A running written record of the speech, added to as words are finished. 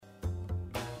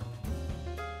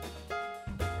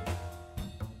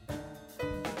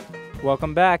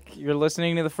Welcome back. You're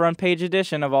listening to the front page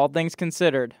edition of All Things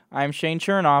Considered. I'm Shane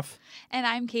Chernoff. And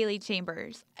I'm Kaylee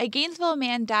Chambers. A Gainesville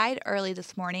man died early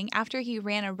this morning after he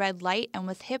ran a red light and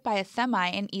was hit by a semi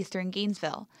in eastern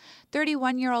Gainesville.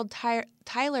 31-year-old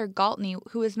Tyler Galtney,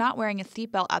 who was not wearing a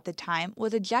seatbelt at the time,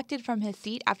 was ejected from his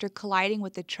seat after colliding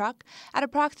with the truck at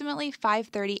approximately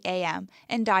 5:30 a.m.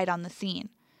 and died on the scene.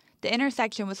 The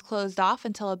intersection was closed off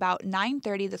until about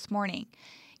 9:30 this morning.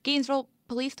 Gainesville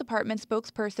Police Department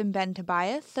spokesperson Ben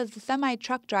Tobias says the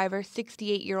semi-truck driver,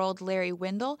 68-year-old Larry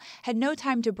Windle, had no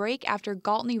time to brake after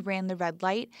Galtney ran the red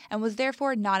light and was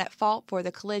therefore not at fault for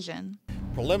the collision.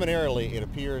 Preliminarily, it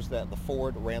appears that the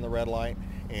Ford ran the red light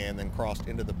and then crossed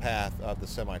into the path of the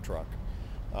semi-truck.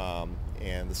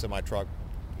 And the semi-truck,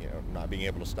 not being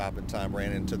able to stop in time,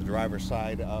 ran into the driver's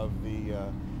side of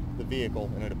the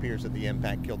vehicle, and it appears that the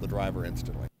impact killed the driver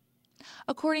instantly.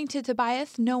 According to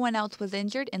Tobias, no one else was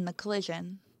injured in the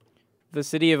collision. The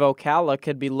city of Ocala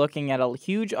could be looking at a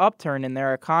huge upturn in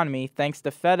their economy thanks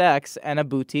to FedEx and a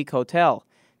boutique hotel.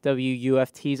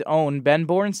 WUFT's own Ben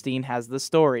Bornstein has the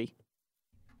story.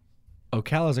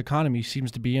 Ocala's economy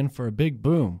seems to be in for a big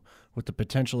boom with the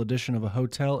potential addition of a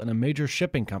hotel and a major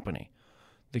shipping company.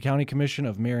 The County Commission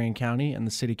of Marion County and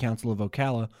the City Council of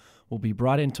Ocala will be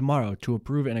brought in tomorrow to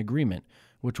approve an agreement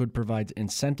which would provide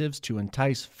incentives to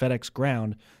entice FedEx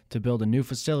Ground to build a new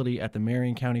facility at the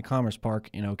Marion County Commerce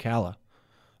Park in Ocala.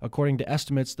 According to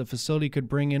estimates, the facility could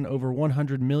bring in over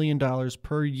 $100 million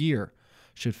per year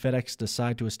should FedEx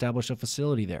decide to establish a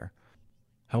facility there.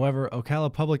 However,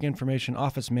 Ocala Public Information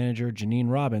Office Manager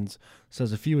Janine Robbins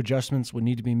says a few adjustments would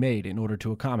need to be made in order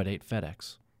to accommodate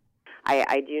FedEx.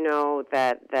 I do know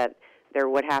that there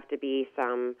would have to be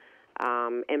some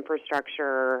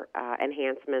infrastructure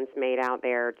enhancements made out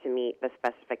there to meet the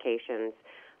specifications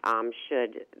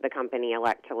should the company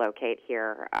elect to locate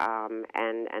here,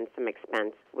 and some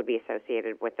expense would be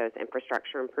associated with those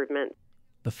infrastructure improvements.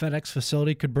 The FedEx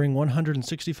facility could bring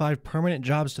 165 permanent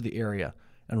jobs to the area,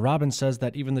 and Robbins says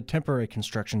that even the temporary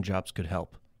construction jobs could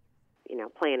help.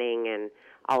 Planning and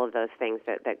all of those things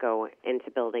that go into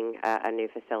building a new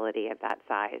facility of that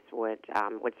size would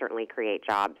certainly create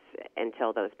jobs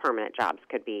until those permanent jobs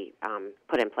could be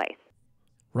put in place.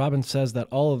 Robbins says that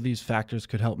all of these factors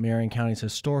could help Marion County's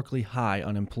historically high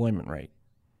unemployment rate.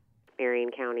 Marion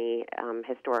County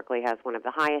historically has one of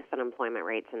the highest unemployment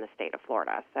rates in the state of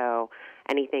Florida, so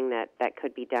anything that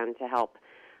could be done to help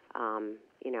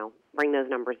bring those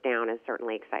numbers down is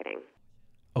certainly exciting.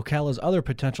 Ocala's other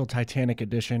potential Titanic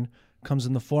addition comes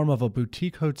in the form of a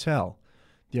boutique hotel.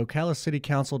 The Ocala City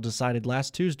Council decided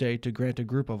last Tuesday to grant a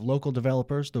group of local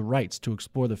developers the rights to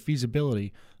explore the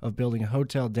feasibility of building a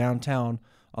hotel downtown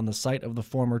on the site of the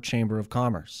former Chamber of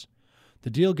Commerce. The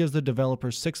deal gives the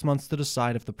developers 6 months to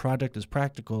decide if the project is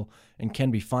practical and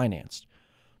can be financed.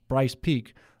 Bryce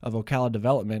Peak of Ocala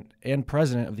Development and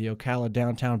president of the Ocala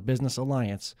Downtown Business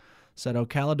Alliance said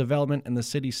Ocala Development and the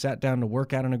city sat down to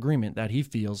work out an agreement that he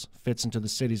feels fits into the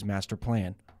city's master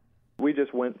plan. We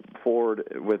just went forward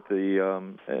with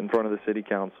in front of the city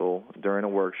council during a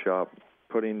workshop,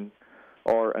 putting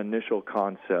our initial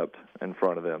concept in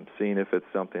front of them, seeing if it's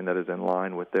something that is in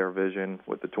line with their vision,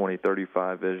 with the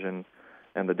 2035 vision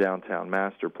and the downtown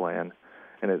master plan.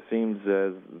 And it seems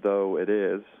as though it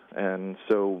is. And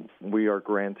so we are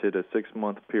granted a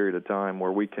 6-month period of time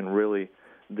where we can really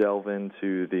delve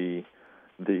into the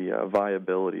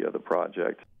viability of the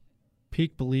project.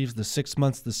 Peak believes the 6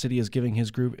 months the city is giving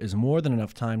his group is more than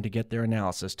enough time to get their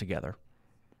analysis together.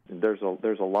 There's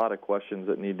a lot of questions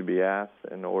that need to be asked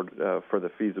in order for the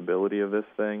feasibility of this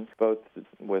thing, both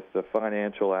with the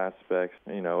financial aspects,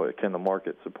 can the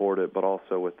market support it, but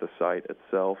also with the site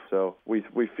itself. So we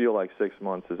feel like 6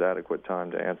 months is adequate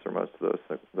time to answer most of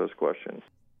those questions.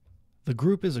 The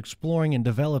group is exploring and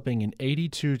developing an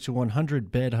 82 to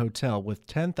 100 bed hotel with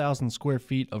 10,000 square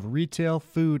feet of retail,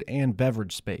 food, and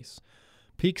beverage space.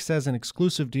 Peak says an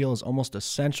exclusive deal is almost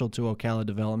essential to Ocala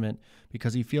Development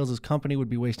because he feels his company would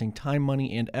be wasting time,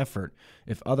 money, and effort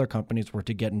if other companies were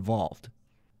to get involved.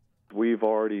 We've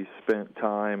already spent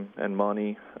time and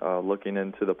money looking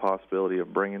into the possibility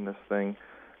of bringing this thing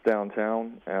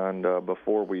downtown, and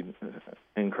before we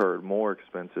incurred more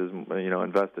expenses,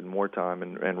 invested more time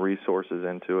and resources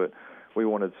into it, we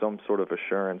wanted some sort of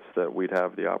assurance that we'd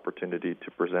have the opportunity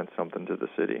to present something to the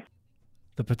city.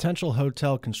 The potential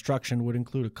hotel construction would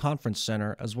include a conference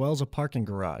center as well as a parking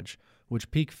garage, which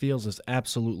Peak feels is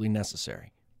absolutely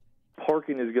necessary.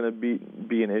 Parking is going to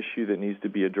be an issue that needs to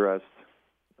be addressed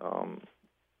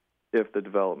if the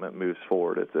development moves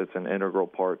forward. It's an integral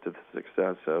part to the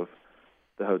success of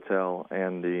the hotel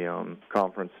and the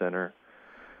conference center.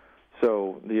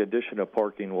 So the addition of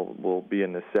parking will be a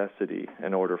necessity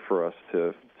in order for us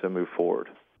to move forward.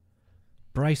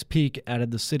 Bryce Peak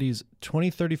added the city's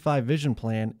 2035 vision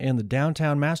plan and the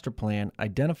downtown master plan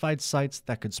identified sites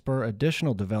that could spur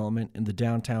additional development in the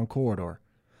downtown corridor.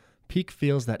 Peak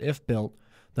feels that if built,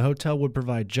 the hotel would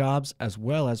provide jobs as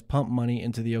well as pump money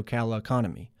into the Ocala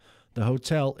economy. The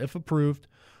hotel, if approved,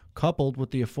 coupled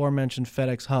with the aforementioned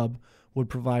FedEx hub, would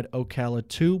provide Ocala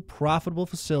 2 profitable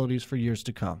facilities for years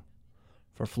to come.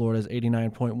 For Florida's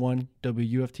 89.1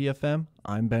 WUFT FM,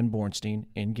 I'm Ben Bornstein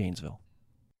in Gainesville.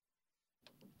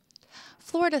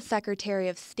 Florida Secretary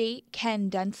of State Ken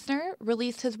Densner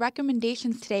released his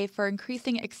recommendations today for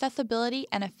increasing accessibility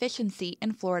and efficiency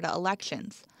in Florida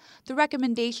elections. The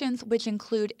recommendations, which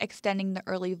include extending the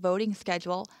early voting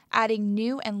schedule, adding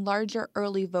new and larger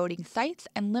early voting sites,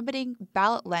 and limiting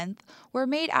ballot length, were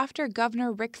made after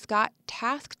Governor Rick Scott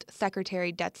tasked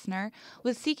Secretary Densner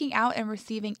with seeking out and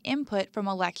receiving input from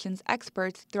elections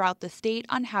experts throughout the state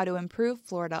on how to improve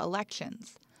Florida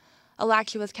elections.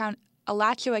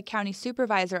 Alachua County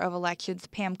Supervisor of Elections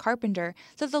Pam Carpenter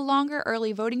says a longer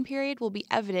early voting period will be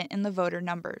evident in the voter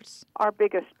numbers. Our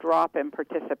biggest drop in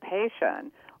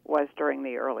participation was during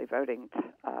the early voting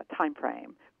time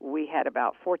frame. We had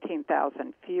about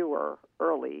 14,000 fewer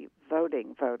early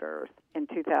voting voters in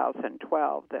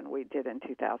 2012 than we did in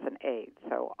 2008.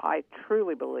 So I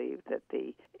truly believe that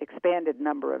the expanded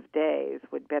number of days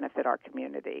would benefit our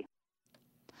community.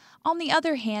 On the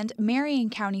other hand,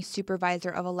 Marion County Supervisor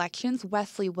of Elections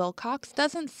Wesley Wilcox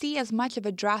doesn't see as much of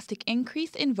a drastic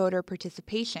increase in voter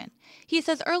participation. He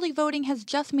says early voting has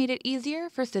just made it easier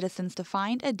for citizens to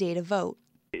find a day to vote.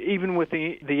 Even with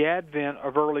the advent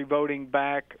of early voting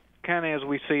back, kind of as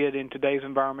we see it in today's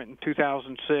environment in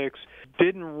 2006,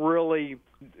 didn't really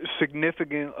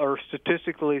significant or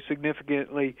statistically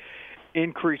significantly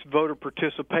increase voter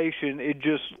participation. It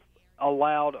just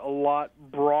allowed a lot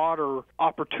broader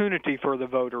opportunity for the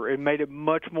voter. It made it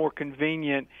much more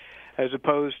convenient as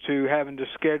opposed to having to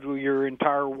schedule your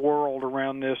entire world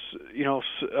around this,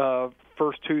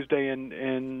 first Tuesday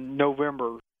in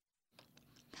November.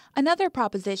 Another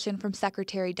proposition from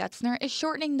Secretary Densner is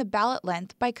shortening the ballot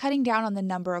length by cutting down on the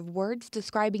number of words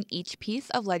describing each piece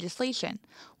of legislation.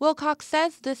 Wilcox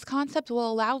says this concept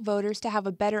will allow voters to have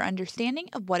a better understanding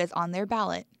of what is on their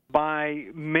ballot. By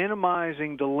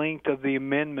minimizing the length of the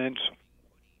amendments,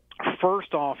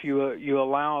 first off, you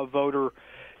allow a voter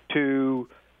to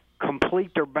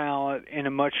complete their ballot in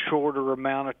a much shorter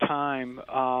amount of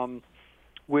time,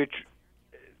 which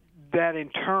that in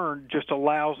turn just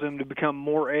allows them to become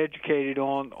more educated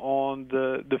on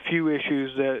the few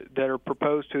issues that are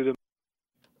proposed to them.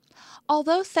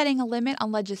 Although setting a limit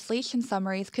on legislation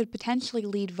summaries could potentially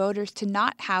lead voters to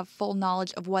not have full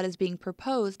knowledge of what is being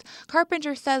proposed,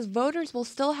 Carpenter says voters will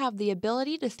still have the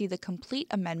ability to see the complete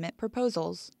amendment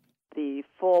proposals. The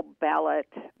full ballot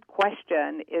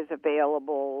question is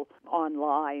available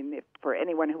online for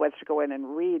anyone who wants to go in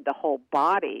and read the whole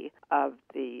body of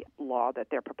the law that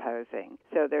they're proposing.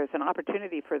 So there's an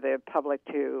opportunity for the public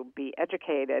to be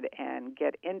educated and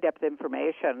get in-depth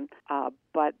information,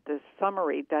 but the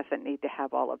summary doesn't need to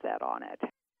have all of that on it.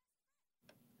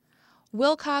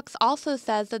 Wilcox also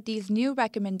says that these new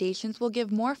recommendations will give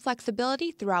more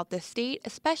flexibility throughout the state,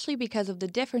 especially because of the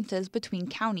differences between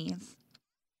counties.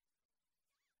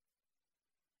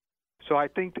 So I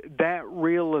think that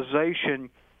realization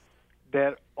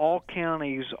that all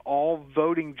counties, all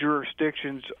voting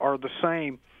jurisdictions are the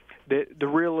same, that the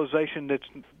realization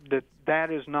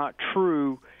that is not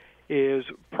true is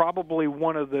probably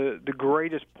one of the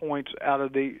greatest points out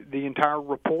of the entire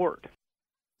report.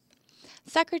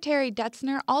 Secretary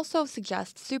Densner also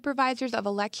suggests supervisors of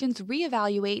elections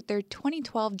reevaluate their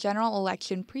 2012 general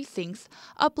election precincts,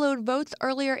 upload votes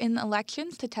earlier in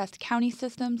elections to test county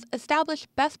systems, establish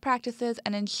best practices,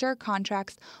 and ensure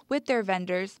contracts with their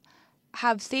vendors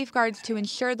have safeguards to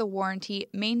ensure the warranty,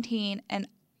 maintenance,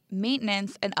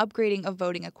 and upgrading of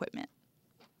voting equipment.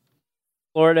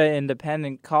 Florida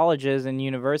independent colleges and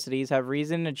universities have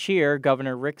reason to cheer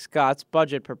Governor Rick Scott's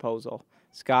budget proposal.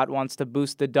 Scott wants to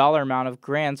boost the dollar amount of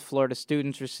grants Florida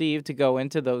students receive to go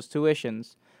into those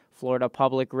tuitions. Florida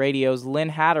Public Radio's Lynn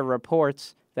Hatter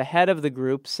reports the head of the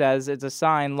group says it's a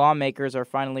sign lawmakers are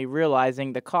finally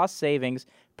realizing the cost savings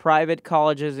private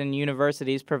colleges and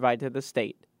universities provide to the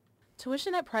state.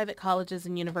 Tuition at private colleges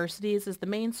and universities is the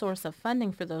main source of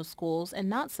funding for those schools and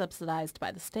not subsidized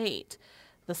by the state.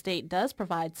 The state does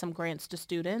provide some grants to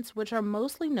students, which are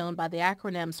mostly known by the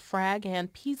acronyms FRAG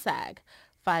and PSAG.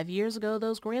 5 years ago,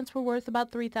 those grants were worth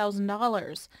about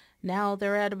 $3,000. Now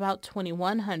they're at about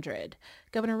 2,100.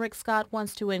 Governor Rick Scott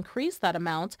wants to increase that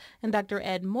amount, and Dr.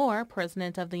 Ed Moore,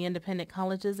 president of the Independent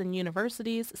Colleges and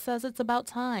Universities, says it's about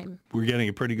time. We're getting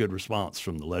a pretty good response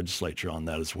from the legislature on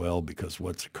that as well, because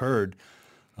what's occurred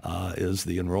is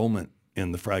the enrollment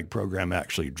in the FRAG program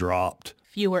actually dropped.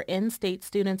 Fewer in-state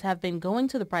students have been going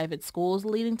to the private schools,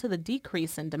 leading to the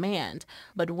decrease in demand.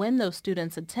 But when those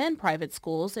students attend private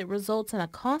schools, it results in a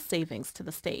cost savings to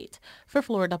the state. For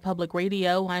Florida Public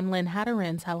Radio, I'm Lynn Hatter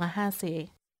in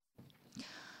Tallahassee.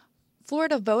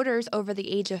 Florida voters over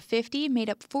the age of 50 made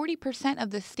up 40% of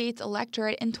the state's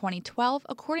electorate in 2012,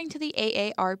 according to the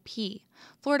AARP.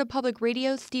 Florida Public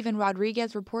Radio's Stephen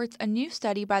Rodriguez reports a new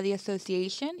study by the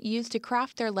association used to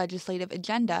craft their legislative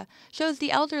agenda shows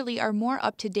the elderly are more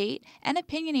up-to-date and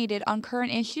opinionated on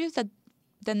current issues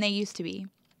than they used to be.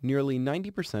 Nearly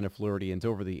 90% of Floridians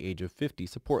over the age of 50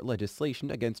 support legislation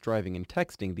against driving and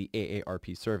texting, the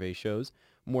AARP survey shows.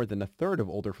 More than a third of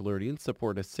older Floridians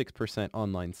support a 6%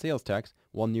 online sales tax,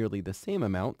 while nearly the same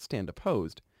amount stand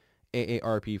opposed.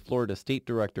 AARP Florida State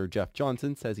Director Jeff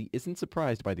Johnson says he isn't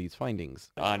surprised by these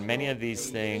findings. On many of these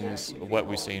things, what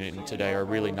we've seen today are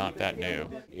really not that new.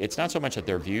 It's not so much that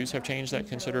their views have changed that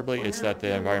considerably, it's that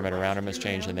the environment around them has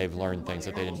changed and they've learned things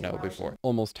that they didn't know before.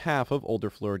 Almost half of older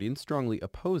Floridians strongly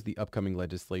oppose the upcoming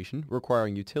legislation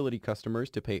requiring utility customers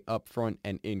to pay upfront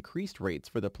and increased rates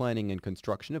for the planning and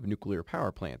construction of nuclear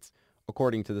power plants.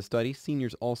 According to the study,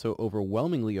 seniors also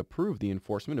overwhelmingly approve the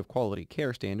enforcement of quality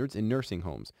care standards in nursing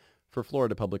homes. For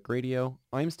Florida Public Radio,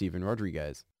 I'm Stephen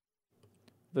Rodriguez.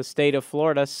 The state of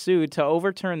Florida sued to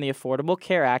overturn the Affordable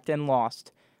Care Act and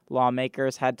lost.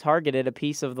 Lawmakers had targeted a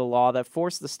piece of the law that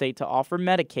forced the state to offer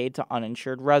Medicaid to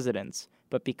uninsured residents.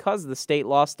 But because the state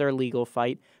lost their legal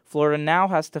fight, Florida now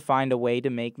has to find a way to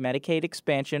make Medicaid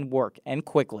expansion work, and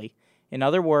quickly. In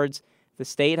other words, the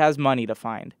state has money to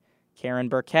find. Karen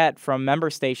Burkett from member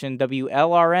station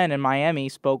WLRN in Miami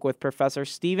spoke with Professor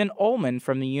Stephen Ullman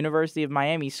from the University of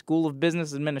Miami School of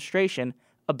Business Administration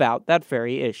about that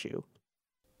very issue.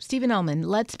 Stephen Ullman,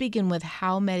 let's begin with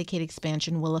how Medicaid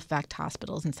expansion will affect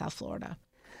hospitals in South Florida.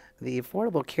 The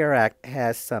Affordable Care Act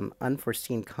has some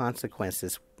unforeseen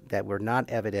consequences that were not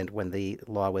evident when the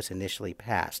law was initially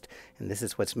passed, and this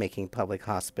is what's making public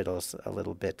hospitals a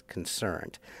little bit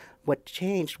concerned. What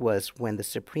changed was when the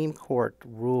Supreme Court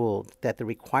ruled that the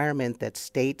requirement that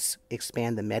states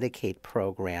expand the Medicaid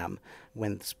program,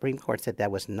 when the Supreme Court said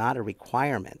that was not a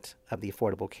requirement of the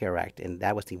Affordable Care Act, and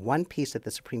that was the one piece that the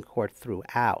Supreme Court threw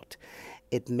out,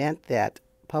 it meant that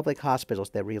public hospitals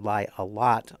that rely a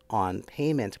lot on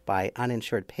payment by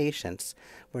uninsured patients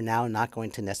were now not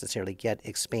going to necessarily get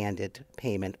expanded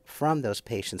payment from those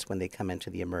patients when they come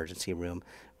into the emergency room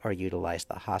or utilize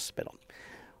the hospital.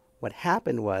 What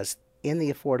happened was, in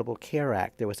the Affordable Care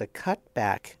Act, there was a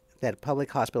cutback that public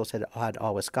hospitals had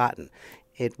always gotten.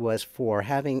 It was for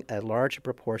having a larger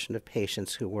proportion of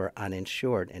patients who were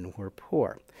uninsured and who were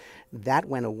poor. That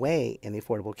went away in the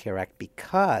Affordable Care Act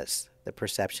because the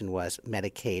perception was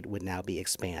Medicaid would now be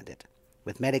expanded.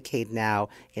 With Medicaid now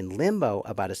in limbo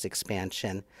about its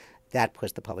expansion, that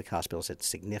puts the public hospitals at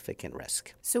significant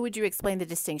risk. So would you explain the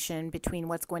distinction between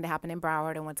what's going to happen in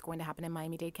Broward and what's going to happen in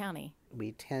Miami-Dade County?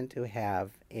 We tend to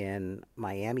have in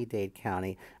Miami-Dade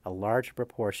County a large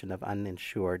proportion of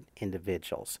uninsured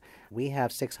individuals. We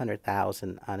have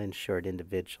 600,000 uninsured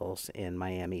individuals in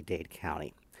Miami-Dade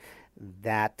County.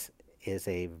 That is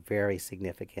a very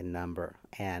significant number,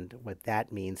 and what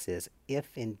that means is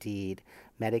if indeed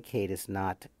Medicaid is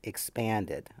not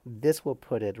expanded, this will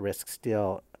put at risk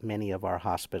still many of our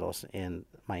hospitals in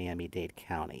Miami-Dade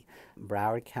County.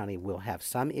 Broward County will have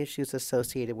some issues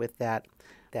associated with that.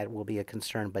 That will be a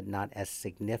concern, but not as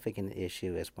significant an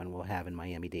issue as one will have in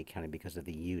Miami-Dade County because of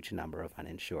the huge number of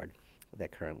uninsured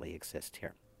that currently exist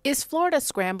here. Is Florida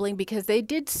scrambling because they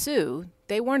did sue?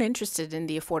 They weren't interested in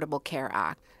the Affordable Care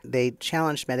Act. They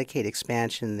challenged Medicaid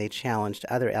expansion. They challenged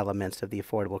other elements of the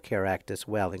Affordable Care Act as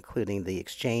well, including the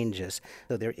exchanges.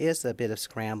 So there is a bit of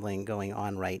scrambling going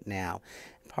on right now.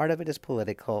 Part of it is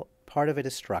political, part of it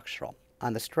is structural.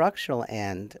 On the structural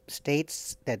end,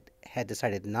 states that had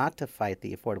decided not to fight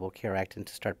the Affordable Care Act and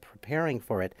to start preparing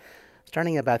for it,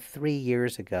 starting about 3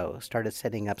 years ago, started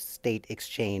setting up state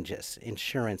exchanges,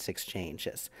 insurance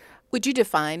exchanges. Would you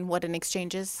define what an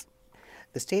exchange is?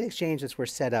 The state exchanges were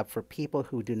set up for people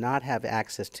who do not have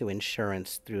access to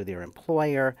insurance through their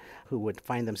employer, who would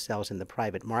find themselves in the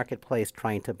private marketplace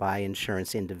trying to buy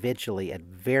insurance individually at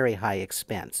very high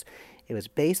expense. It was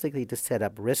basically to set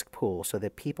up risk pools so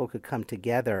that people could come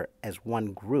together as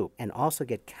one group and also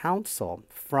get counsel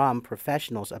from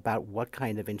professionals about what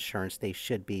kind of insurance they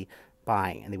should be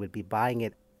buying. And they would be buying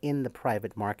it in the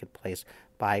private marketplace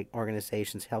by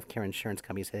organizations, healthcare insurance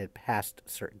companies that had passed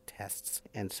certain tests.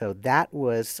 And so that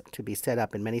was to be set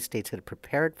up, and many states had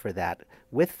prepared for that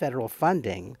with federal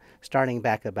funding starting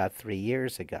back about 3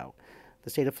 years ago.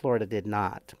 The state of Florida did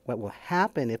not. What will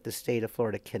happen if the state of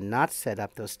Florida cannot set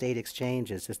up those state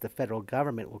exchanges is the federal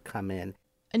government will come in.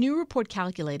 A new report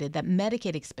calculated that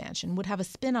Medicaid expansion would have a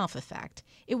spin-off effect.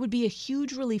 It would be a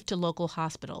huge relief to local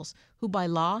hospitals, who by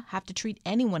law have to treat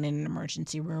anyone in an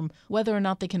emergency room, whether or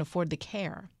not they can afford the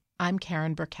care. I'm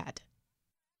Karen Burkett.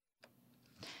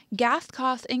 Gas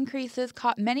cost increases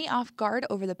caught many off guard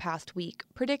over the past week.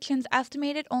 Predictions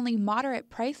estimated only moderate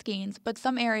price gains, but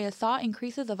some areas saw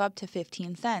increases of up to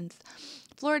 15 cents.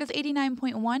 Florida's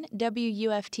 89.1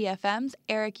 WUFT FM's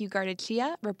Eric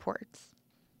Ugardachia reports.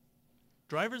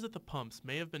 Drivers at the pumps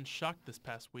may have been shocked this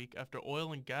past week after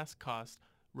oil and gas costs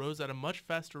rose at a much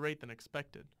faster rate than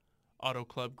expected. Auto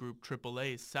Club Group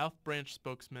AAA's South Branch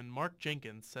spokesman Mark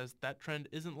Jenkins says that trend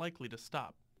isn't likely to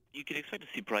stop. You can expect to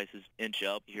see prices inch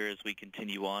up here as we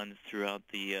continue on throughout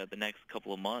the next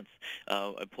couple of months.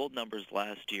 I pulled numbers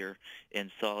last year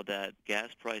and saw that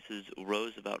gas prices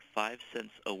rose about 5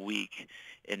 cents a week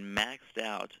and maxed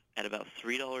out at about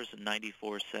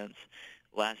 $3.94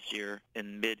 last year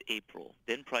in mid-April.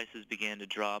 Then prices began to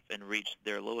drop and reached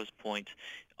their lowest point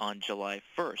on July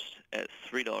 1st at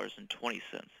 $3.20.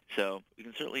 So we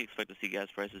can certainly expect to see gas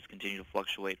prices continue to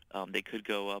fluctuate. They could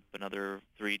go up another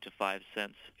 3 to 5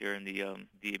 cents here in the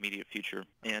immediate future.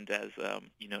 And as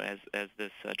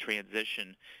this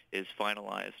transition is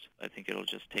finalized, I think it'll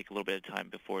just take a little bit of time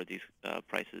before these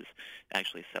prices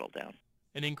actually settle down.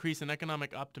 An increase in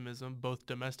economic optimism, both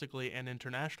domestically and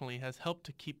internationally, has helped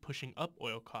to keep pushing up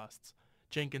oil costs.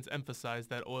 Jenkins emphasized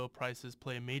that oil prices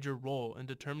play a major role in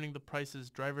determining the prices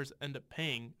drivers end up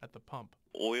paying at the pump.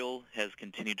 Oil has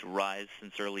continued to rise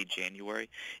since early January,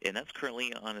 and that's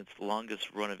currently on its longest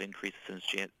run of increases since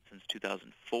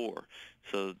 2004.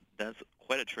 So that's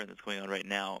quite a trend that's going on right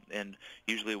now. And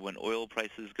usually when oil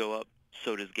prices go up,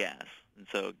 so does gas. And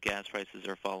so gas prices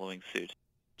are following suit.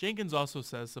 Jenkins also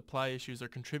says supply issues are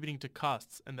contributing to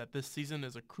costs and that this season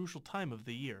is a crucial time of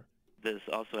the year. This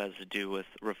also has to do with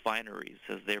refineries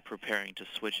as they're preparing to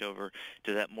switch over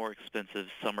to that more expensive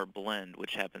summer blend,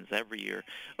 which happens every year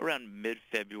around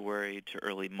mid-February to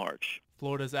early March.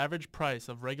 Florida's average price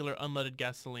of regular unleaded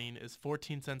gasoline is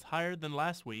 14 cents higher than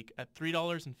last week at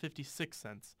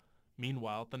 $3.56.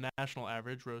 Meanwhile, the national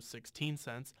average rose 16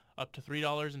 cents up to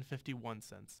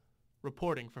 $3.51.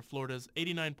 Reporting for Florida's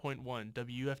 89.1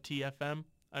 WFT FM,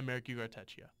 I'm Eric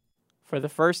Ugardachia. For the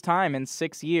first time in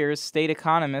 6 years, state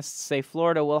economists say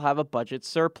Florida will have a budget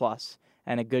surplus,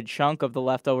 and a good chunk of the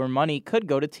leftover money could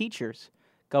go to teachers.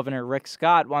 Governor Rick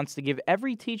Scott wants to give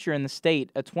every teacher in the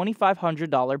state a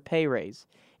 $2,500 pay raise.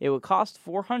 It would cost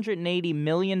 $480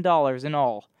 million in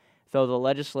all. Though the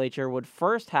legislature would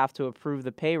first have to approve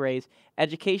the pay raise,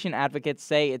 education advocates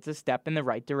say it's a step in the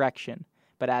right direction.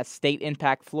 But as State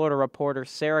Impact Florida reporter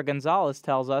Sarah Gonzalez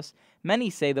tells us,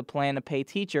 many say the plan to pay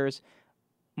teachers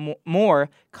more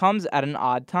comes at an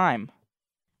odd time.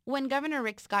 When Governor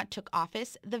Rick Scott took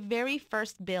office, the very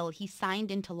first bill he signed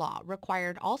into law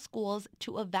required all schools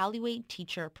to evaluate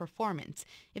teacher performance.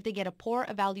 If they get a poor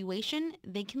evaluation,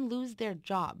 they can lose their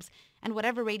jobs, and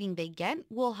whatever rating they get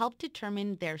will help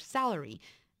determine their salary.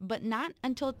 But not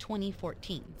until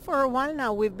 2014. For a while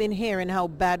now, we've been hearing how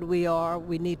bad we are.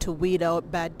 We need to weed out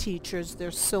bad teachers.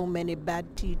 There's so many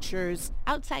bad teachers.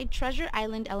 Outside Treasure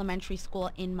Island Elementary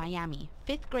School in Miami,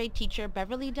 5th grade teacher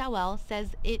Beverly Dowell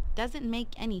says it doesn't make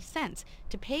any sense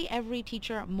to pay every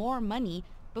teacher more money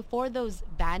before those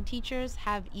bad teachers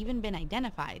have even been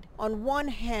identified. On one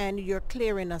hand, you're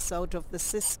clearing us out of the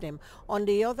system. On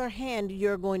the other hand,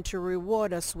 you're going to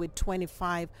reward us with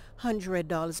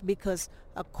 $2,500 because,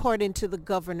 according to the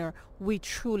governor, we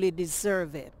truly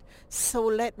deserve it. So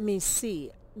let me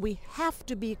see. We have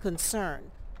to be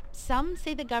concerned. Some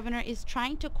say the governor is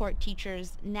trying to court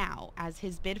teachers now as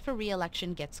his bid for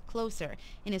re-election gets closer.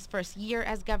 In his first year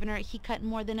as governor, he cut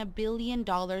more than $1 billion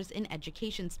in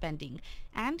education spending.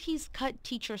 And he's cut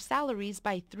teacher salaries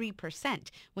by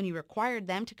 3% when he required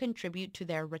them to contribute to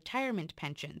their retirement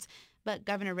pensions. But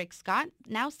Governor Rick Scott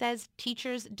now says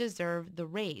teachers deserve the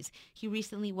raise. He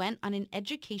recently went on an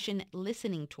education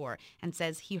listening tour and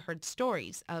says he heard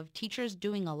stories of teachers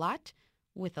doing a lot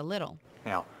with a little.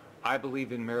 Now, I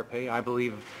believe in merit pay, I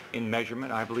believe in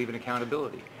measurement, I believe in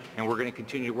accountability, and we're going to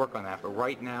continue to work on that. But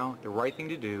right now, the right thing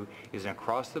to do is an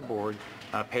across-the-board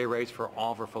pay raise for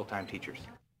all of our full-time teachers.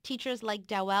 Teachers like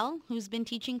Dowell, who's been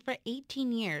teaching for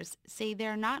 18 years, say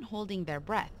they're not holding their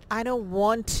breath. I don't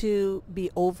want to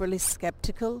be overly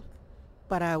skeptical,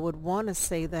 but I would want to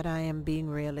say that I am being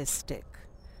realistic.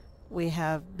 We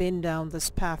have been down this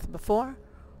path before,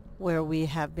 where we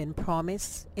have been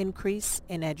promised increase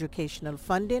in educational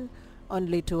funding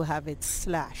only to have it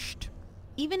slashed.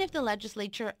 Even if the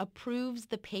legislature approves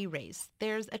the pay raise,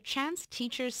 there's a chance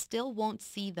teachers still won't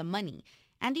see the money.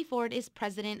 Andy Ford is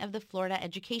president of the Florida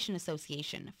Education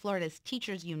Association, Florida's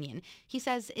teachers union. He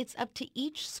says it's up to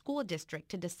each school district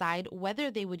to decide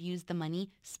whether they would use the money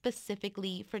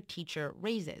specifically for teacher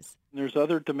raises. There's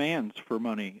other demands for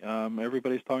money.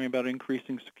 Everybody's talking about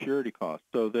increasing security costs,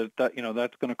 so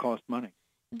that's going to cost money.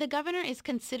 The governor is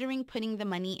considering putting the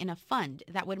money in a fund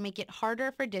that would make it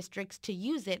harder for districts to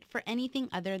use it for anything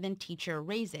other than teacher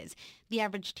raises. The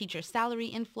average teacher salary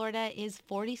in Florida is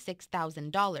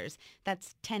 $46,000.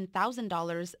 That's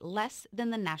 $10,000 less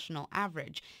than the national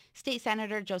average. State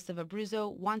Senator Joseph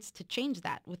Abruzzo wants to change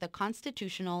that with a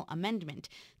constitutional amendment.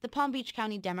 The Palm Beach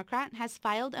County Democrat has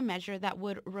filed a measure that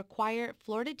would require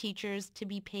Florida teachers to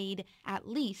be paid at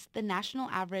least the national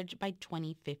average by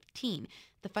 2015.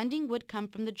 The funding would come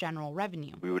from the general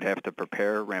revenue. We would have to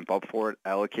prepare, ramp up for it,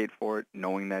 allocate for it,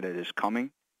 knowing that it is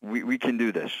coming. We can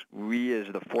do this. We, as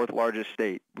the fourth largest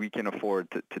state, we can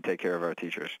afford to take care of our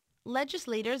teachers.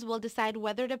 Legislators will decide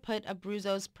whether to put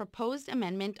Abruzzo's proposed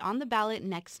amendment on the ballot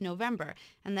next November,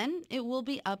 and then it will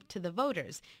be up to the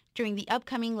voters. During the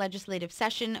upcoming legislative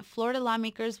session, Florida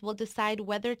lawmakers will decide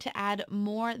whether to add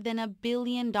more than $1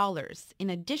 billion in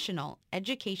additional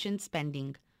education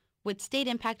spending. With State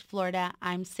Impact Florida,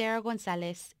 I'm Sarah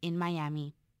Gonzalez in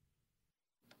Miami.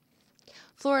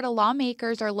 Florida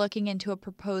lawmakers are looking into a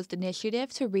proposed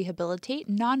initiative to rehabilitate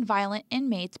nonviolent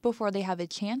inmates before they have a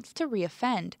chance to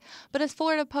reoffend. But as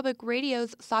Florida Public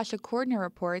Radio's Sasha Cordner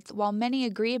reports, while many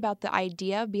agree about the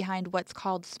idea behind what's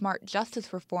called smart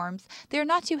justice reforms, they are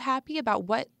not too happy about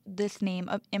what this name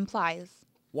implies.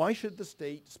 Why should the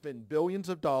state spend billions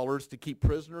of dollars to keep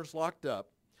prisoners locked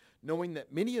up, knowing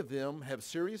that many of them have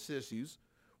serious issues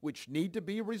which need to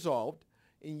be resolved,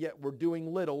 and yet we're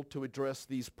doing little to address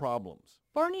these problems?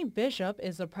 Barney Bishop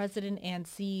is the president and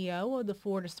CEO of the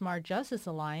Florida Smart Justice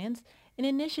Alliance, an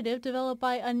initiative developed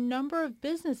by a number of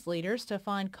business leaders to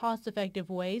find cost-effective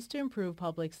ways to improve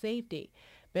public safety.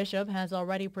 Bishop has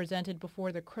already presented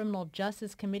before the criminal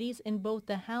justice committees in both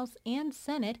the House and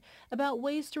Senate about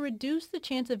ways to reduce the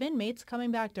chance of inmates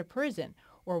coming back to prison,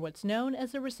 or what's known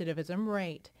as the recidivism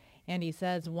rate. And he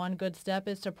says one good step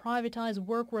is to privatize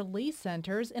work release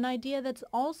centers, an idea that's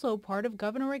also part of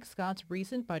Governor Rick Scott's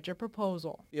recent budget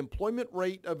proposal. The employment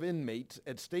rate of inmates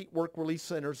at state work release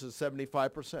centers is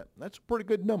 75%. That's a pretty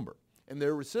good number. And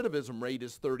their recidivism rate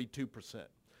is 32%.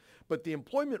 But the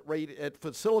employment rate at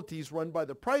facilities run by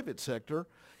the private sector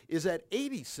is at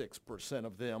 86%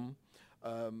 of them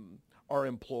are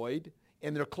employed,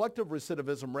 and their collective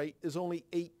recidivism rate is only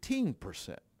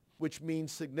 18%, which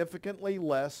means significantly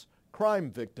less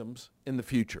crime victims in the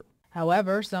future.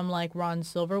 However, some like Ron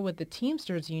Silver with the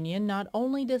Teamsters Union not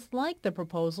only dislike the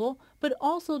proposal, but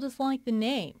also dislike the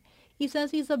name. He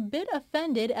says he's a bit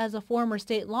offended as a former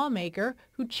state lawmaker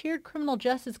who chaired criminal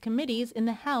justice committees in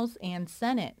the House and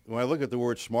Senate. When I look at the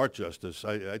word smart justice,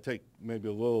 I take maybe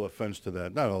a little offense to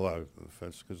that. Not a lot of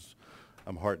offense, because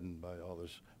I'm heartened by all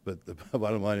this. But the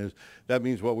bottom line is that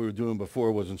means what we were doing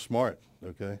before wasn't smart,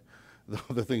 okay?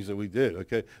 The things that we did,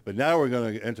 okay? But now we're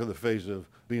going to enter the phase of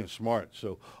being smart.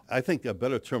 So I think a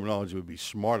better terminology would be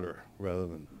smarter rather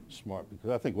than smart, because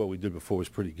I think what we did before was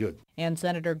pretty good. And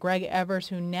Senator Greg Evers,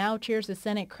 who now chairs the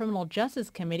Senate Criminal Justice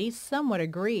Committee, somewhat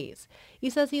agrees. He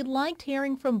says he liked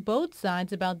hearing from both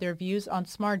sides about their views on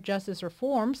smart justice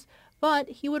reforms, but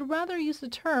he would rather use the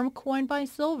term coined by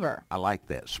Silver. I like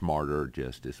that smarter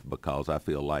justice because I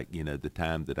feel like, the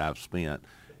time that I've spent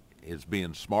is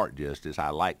being smart justice. I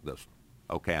like this.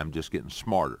 Okay, I'm just getting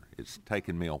smarter. It's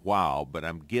taken me a while, but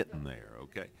I'm getting there,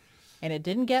 okay? And it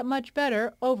didn't get much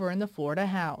better over in the Florida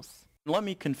House. Let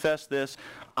me confess this.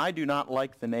 I do not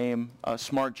like the name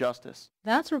Smart Justice.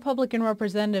 That's Republican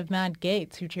Representative Matt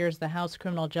Gaetz, who chairs the House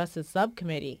Criminal Justice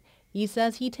Subcommittee. He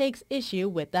says he takes issue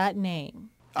with that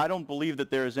name. I don't believe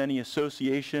that there is any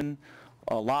association,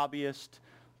 lobbyist,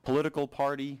 political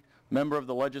party, member of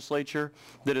the legislature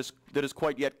that has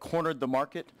quite yet cornered the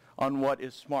market on what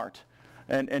is smart.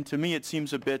 And to me, it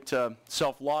seems a bit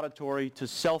self-laudatory to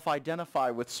self-identify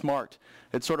with smart.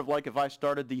 It's sort of like if I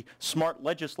started the Smart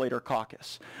Legislator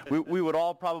Caucus. We would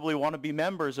all probably want to be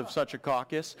members of such a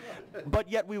caucus,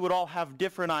 but yet we would all have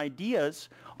different ideas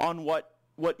on what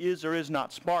is or is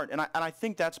not smart. And I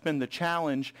think that's been the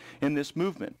challenge in this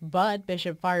movement. But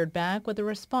Bishop fired back with a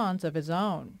response of his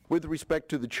own. With respect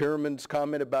to the chairman's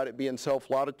comment about it being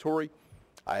self-laudatory,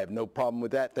 I have no problem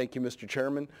with that. Thank you, Mr.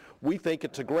 Chairman. We think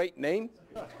it's a great name,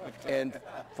 and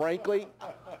frankly,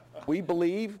 we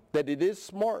believe that it is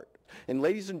smart. And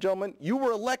ladies and gentlemen, you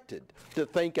were elected to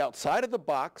think outside of the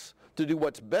box, to do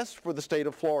what's best for the state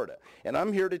of Florida. And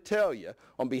I'm here to tell you,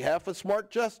 on behalf of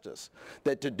Smart Justice,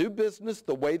 that to do business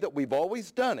the way that we've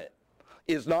always done it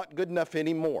is not good enough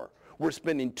anymore. We're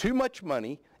spending too much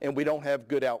money and we don't have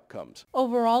good outcomes.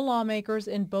 Overall, lawmakers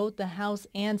in both the House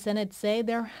and Senate say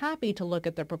they're happy to look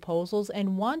at the proposals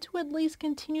and want to at least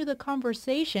continue the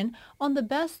conversation on the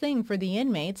best thing for the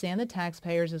inmates and the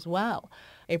taxpayers as well.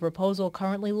 A proposal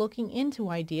currently looking into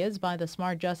ideas by the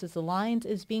Smart Justice Alliance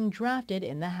is being drafted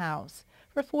in the House.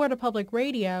 For Florida Public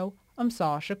Radio, I'm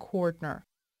Sasha Cordner.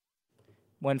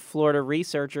 When Florida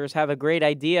researchers have a great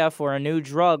idea for a new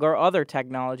drug or other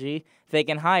technology, they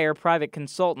can hire private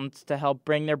consultants to help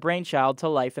bring their brainchild to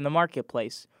life in the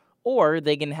marketplace. Or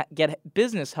they can get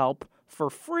business help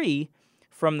for free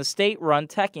from the state-run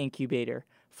tech incubator.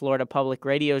 Florida Public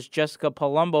Radio's Jessica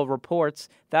Palumbo reports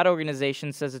that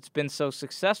organization says it's been so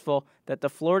successful that the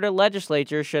Florida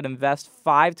legislature should invest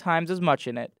 5 times as much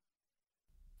in it.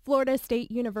 Florida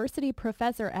State University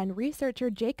professor and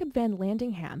researcher Jacob Van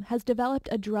Landingham has developed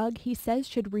a drug he says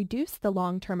should reduce the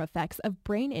long-term effects of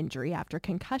brain injury after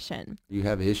concussion. You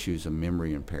have issues of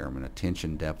memory impairment,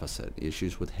 attention deficit,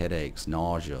 issues with headaches,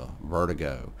 nausea,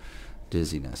 vertigo,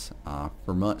 dizziness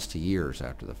for months to years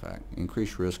after the fact,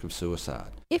 increased risk of suicide.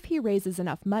 If he raises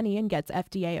enough money and gets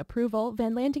FDA approval,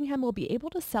 Van Landingham will be able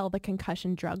to sell the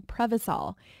concussion drug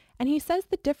Prevacol. And he says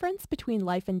the difference between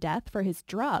life and death for his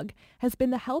drug has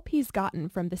been the help he's gotten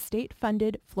from the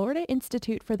state-funded Florida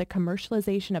Institute for the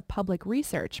Commercialization of Public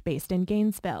Research based in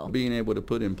Gainesville. Being able to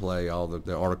put in play all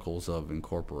the articles of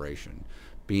incorporation,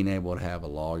 being able to have a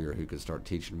lawyer who could start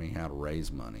teaching me how to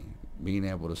raise money, being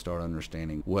able to start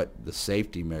understanding what the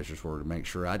safety measures were to make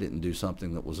sure I didn't do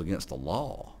something that was against the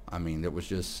law. I mean, there was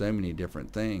just so many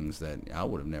different things that I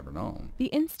would have never known. The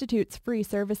Institute's free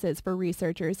services for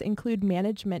researchers include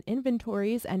management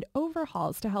inventories and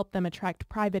overhauls to help them attract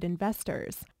private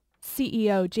investors.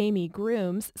 CEO Jamie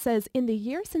Grooms says in the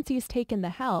year since he's taken the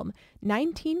helm,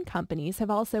 19 companies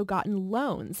have also gotten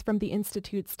loans from the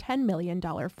Institute's $10 million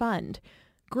fund.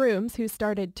 Grooms, who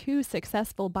started 2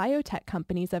 successful biotech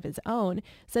companies of his own,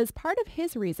 says part of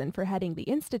his reason for heading the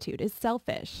Institute is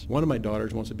selfish. One of my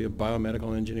daughters wants to be a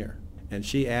biomedical engineer, and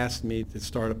she asked me to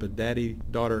start up a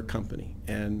daddy-daughter company,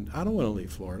 and I don't want to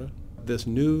leave Florida. This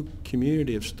new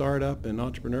community of startup and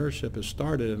entrepreneurship has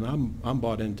started, and I'm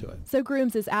bought into it. So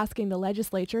Grooms is asking the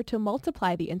legislature to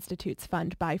multiply the Institute's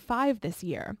fund by 5 this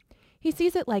year. He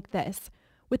sees it like this.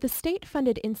 With the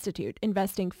state-funded institute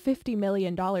investing $50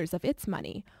 million of its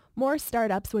money, more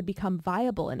startups would become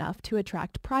viable enough to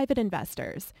attract private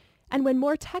investors. And when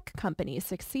more tech companies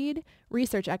succeed,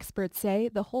 research experts say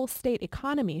the whole state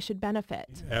economy should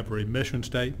benefit. Every mission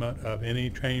statement of any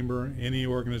chamber, any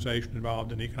organization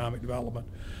involved in economic development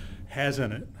has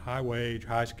in it high wage,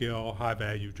 high skill, high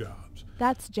value jobs.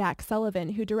 That's Jack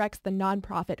Sullivan, who directs the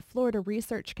nonprofit Florida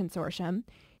Research Consortium.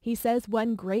 He says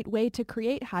one great way to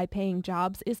create high-paying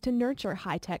jobs is to nurture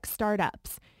high-tech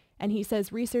startups. And he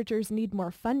says researchers need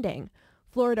more funding.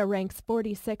 Florida ranks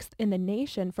 46th in the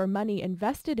nation for money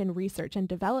invested in research and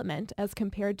development as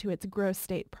compared to its gross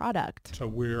state product. So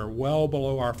we're well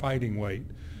below our fighting weight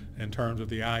in terms of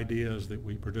the ideas that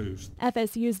we produce.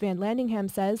 FSU's Van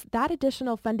Landingham says that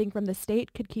additional funding from the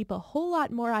state could keep a whole lot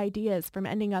more ideas from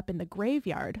ending up in the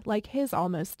graveyard like his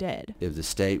almost did. If the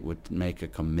state would make a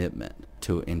commitment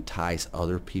to entice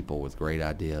other people with great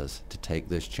ideas to take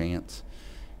this chance,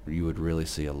 you would really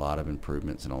see a lot of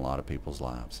improvements in a lot of people's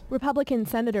lives. Republican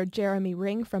Senator Jeremy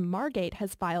Ring from Margate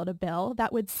has filed a bill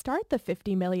that would start the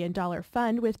 $50 million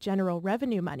fund with general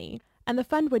revenue money. And the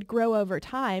fund would grow over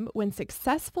time when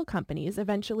successful companies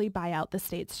eventually buy out the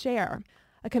state's share.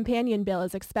 A companion bill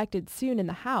is expected soon in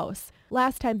the House.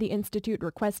 Last time the Institute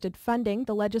requested funding,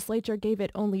 the legislature gave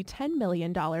it only $10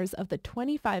 million of the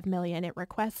 $25 million it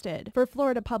requested. For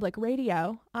Florida Public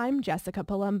Radio, I'm Jessica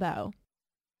Palumbo.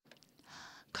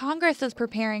 Congress is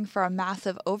preparing for a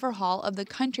massive overhaul of the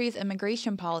country's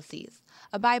immigration policies.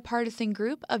 A bipartisan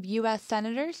group of U.S.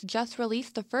 senators just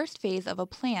released the first phase of a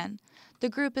plan. The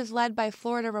group is led by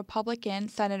Florida Republican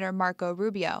Senator Marco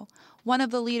Rubio. One of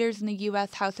the leaders in the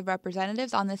U.S. House of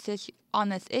Representatives on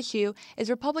this issue is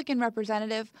Republican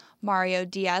Representative Mario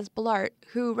Diaz-Balart,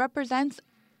 who represents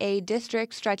a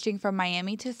district stretching from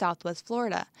Miami to Southwest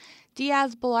Florida.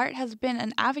 Diaz-Balart has been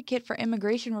an advocate for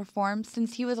immigration reform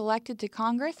since he was elected to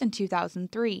Congress in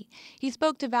 2003. He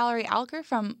spoke to Valerie Alker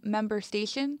from member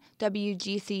station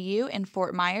WGCU in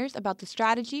Fort Myers about the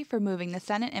strategy for moving the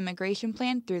Senate immigration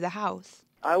plan through the House.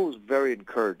 I was very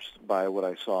encouraged by what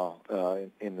I saw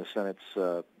in the Senate's.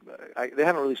 They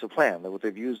haven't released a plan. What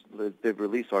they've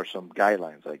released are some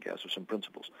guidelines, I guess, or some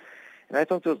principles. And I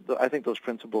think those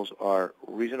principles are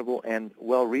reasonable and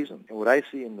well-reasoned. And what I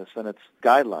see in the Senate's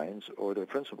guidelines or their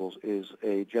principles is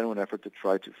a genuine effort to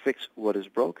try to fix what is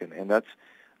broken, and that's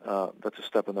a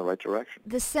step in the right direction.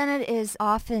 The Senate is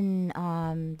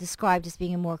often described as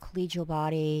being a more collegial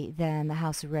body than the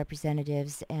House of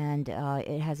Representatives, and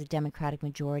it has a Democratic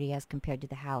majority as compared to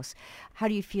the House. How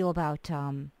do you feel about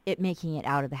it making it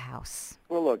out of the House?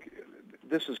 Well, look,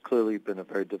 this has clearly been a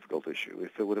very difficult issue.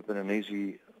 If it would have been an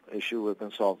easy issue, it would have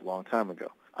been solved a long time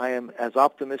ago. I am as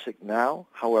optimistic now,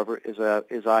 however,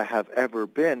 as I have ever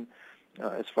been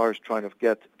as far as trying to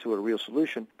get to a real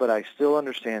solution, but I still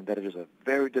understand that it is a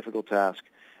very difficult task.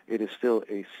 It is still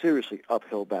a seriously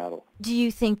uphill battle. Do you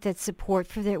think that support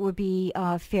for that would be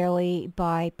fairly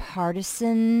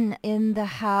bipartisan in the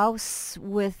House,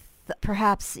 with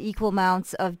perhaps equal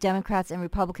amounts of Democrats and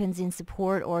Republicans in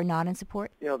support or not in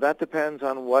support? You know, that depends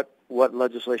on what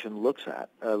legislation looks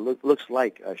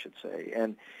like, I should say.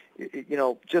 And, you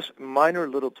know, just minor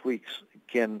little tweaks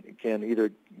can either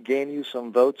gain you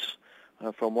some votes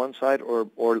from one side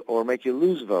or make you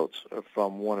lose votes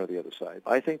from one or the other side.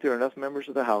 I think there are enough members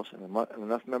of the House and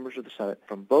enough members of the Senate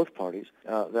from both parties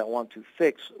that want to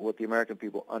fix what the American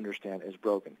people understand is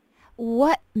broken.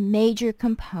 What major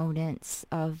components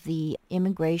of the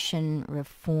immigration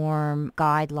reform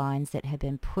guidelines that have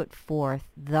been put forth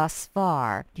thus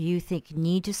far do you think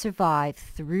need to survive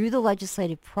through the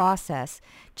legislative process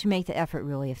to make the effort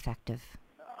really effective?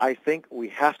 I think we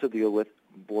have to deal with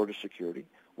border security.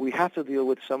 We have to deal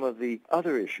with some of the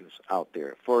other issues out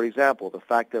there. For example, the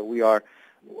fact that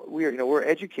we're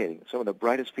educating some of the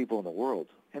brightest people in the world,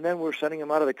 and then we're sending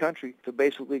them out of the country to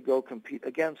basically go compete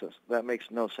against us. That makes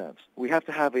no sense. We have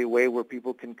to have a way where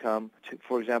people can come to,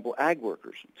 for example, ag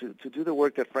workers, to do the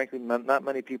work that, frankly, not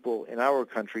many people in our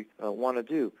country want to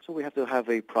do. So we have to have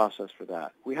a process for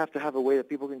that. We have to have a way that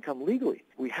people can come legally.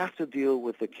 We have to deal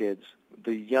with the kids,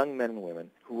 the young men and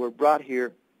women who were brought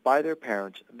here by their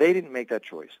parents. They didn't make that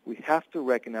choice. We have to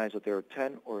recognize that there are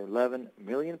 10 or 11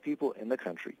 million people in the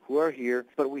country who are here,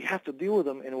 but we have to deal with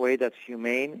them in a way that's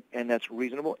humane and that's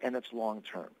reasonable and that's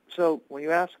long-term. So when you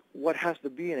ask what has to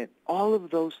be in it, all of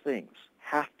those things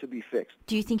have to be fixed.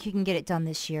 Do you think you can get it done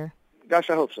this year? Gosh,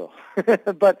 I hope so.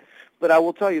 But I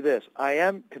will tell you this. I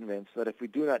am convinced that if we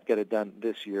do not get it done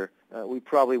this year, we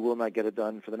probably will not get it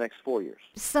done for the next 4 years.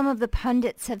 Some of the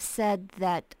pundits have said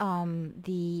that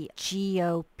the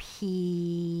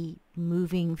GOP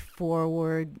moving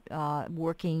forward,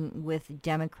 working with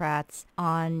Democrats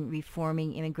on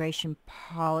reforming immigration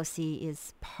policy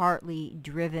is partly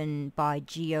driven by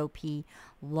GOP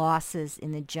losses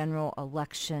in the general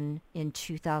election in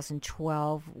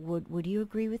 2012. Would you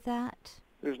agree with that?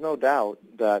 There's no doubt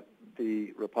that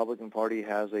the Republican Party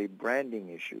has a branding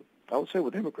issue, I would say,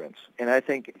 with immigrants. And I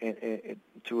think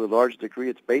to a large degree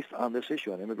it's based on this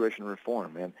issue, on immigration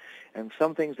reform. And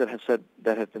some things that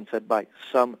have been said by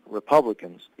some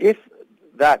Republicans, if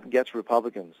that gets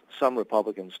some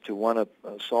Republicans to want to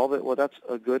solve it, well, that's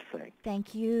a good thing.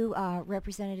 Thank you,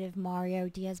 Representative Mario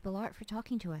Diaz-Balart, for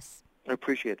talking to us. I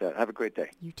appreciate that. Have a great day.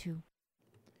 You too.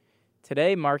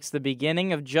 Today marks the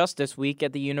beginning of Justice Week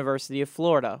at the University of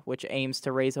Florida, which aims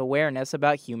to raise awareness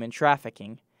about human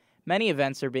trafficking. Many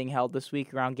events are being held this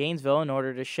week around Gainesville in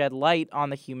order to shed light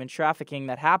on the human trafficking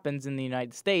that happens in the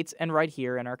United States and right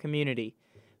here in our community.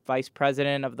 Vice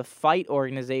President of the FIGHT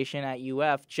organization at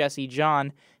UF, Jesse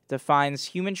John, defines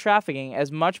human trafficking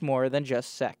as much more than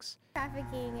just sex.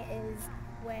 Trafficking is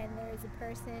when there is a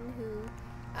person who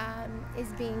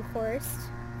is being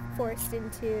forced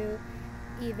into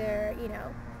either,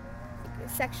 a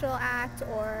sexual act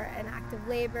or an act of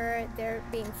labor. They're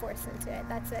being forced into it.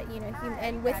 That's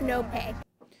and with no pay.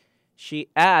 She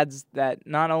adds that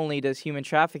not only does human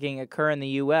trafficking occur in the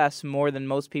U.S. more than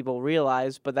most people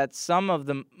realize, but that some of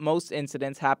the most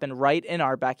incidents happen right in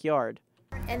our backyard.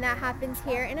 And that happens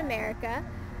here in America.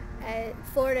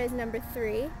 Florida is number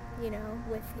 3,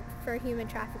 for human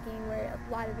trafficking, where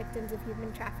a lot of victims of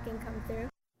human trafficking come through.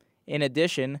 In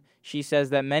addition, she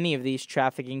says that many of these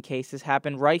trafficking cases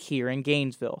happen right here in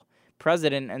Gainesville.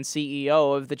 President and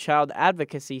CEO of the Child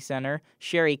Advocacy Center,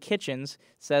 Sherry Kitchens,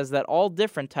 says that all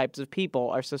different types of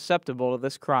people are susceptible to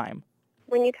this crime.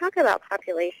 When you talk about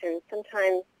populations,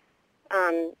 sometimes,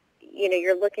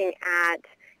 you're looking at,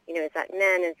 is that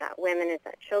men, is that women, is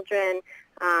that children?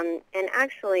 And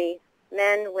actually,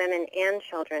 men, women, and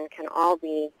children can all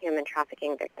be human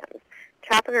trafficking victims.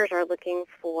 Traffickers are looking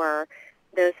for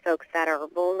those folks that are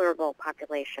vulnerable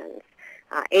populations,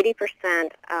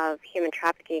 80% of human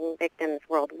trafficking victims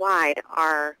worldwide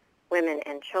are women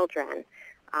and children.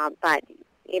 But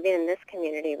even in this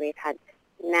community, we've had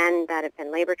men that have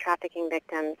been labor trafficking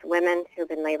victims, women who've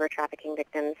been labor trafficking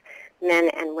victims, men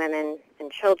and women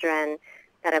and children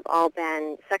that have all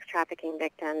been sex trafficking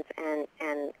victims, and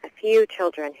a few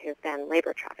children who've been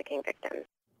labor trafficking victims.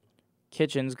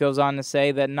 Kitchens goes on to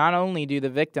say that not only do the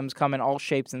victims come in all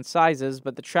shapes and sizes,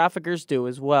 but the traffickers do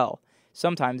as well,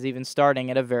 sometimes even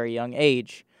starting at a very young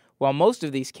age. While most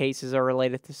of these cases are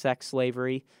related to sex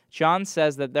slavery, John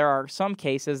says that there are some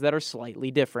cases that are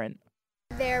slightly different.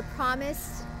 They're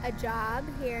promised a job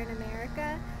here in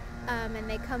America, and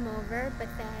they come over, but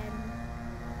then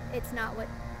it's not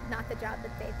the job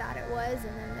that they thought it was,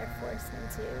 and then they're forced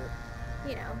into,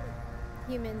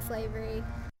 human slavery.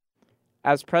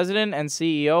 As president and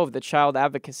CEO of the Child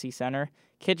Advocacy Center,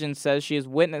 Kitchens says she has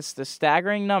witnessed a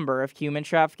staggering number of human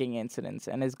trafficking incidents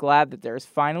and is glad that there is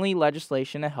finally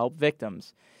legislation to help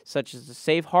victims, such as the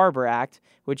Safe Harbor Act,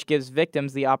 which gives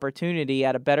victims the opportunity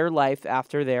at a better life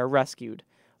after they are rescued.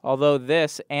 Although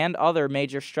this and other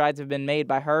major strides have been made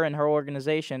by her and her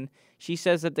organization, she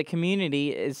says that the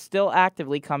community is still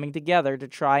actively coming together to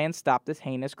try and stop this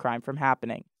heinous crime from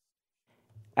happening.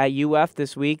 At UF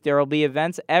this week, there will be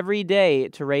events every day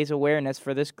to raise awareness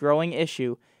for this growing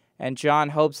issue, and John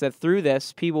hopes that through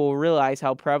this, people will realize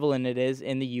how prevalent it is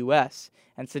in the U.S.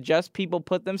 and suggests people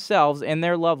put themselves and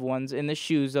their loved ones in the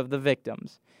shoes of the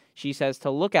victims. She says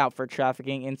to look out for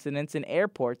trafficking incidents in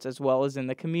airports as well as in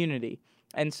the community.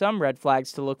 And some red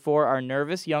flags to look for are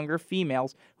nervous younger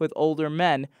females with older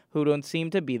men who don't seem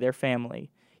to be their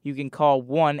family. You can call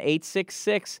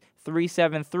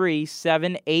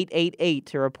 1-866-373-7888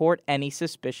 to report any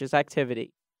suspicious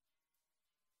activity.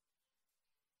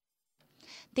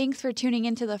 Thanks for tuning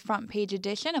into the front page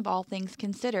edition of All Things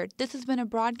Considered. This has been a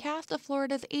broadcast of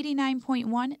Florida's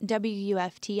 89.1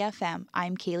 WUFT FM.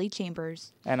 I'm Kaylee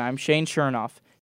Chambers. And I'm Shane Chernoff.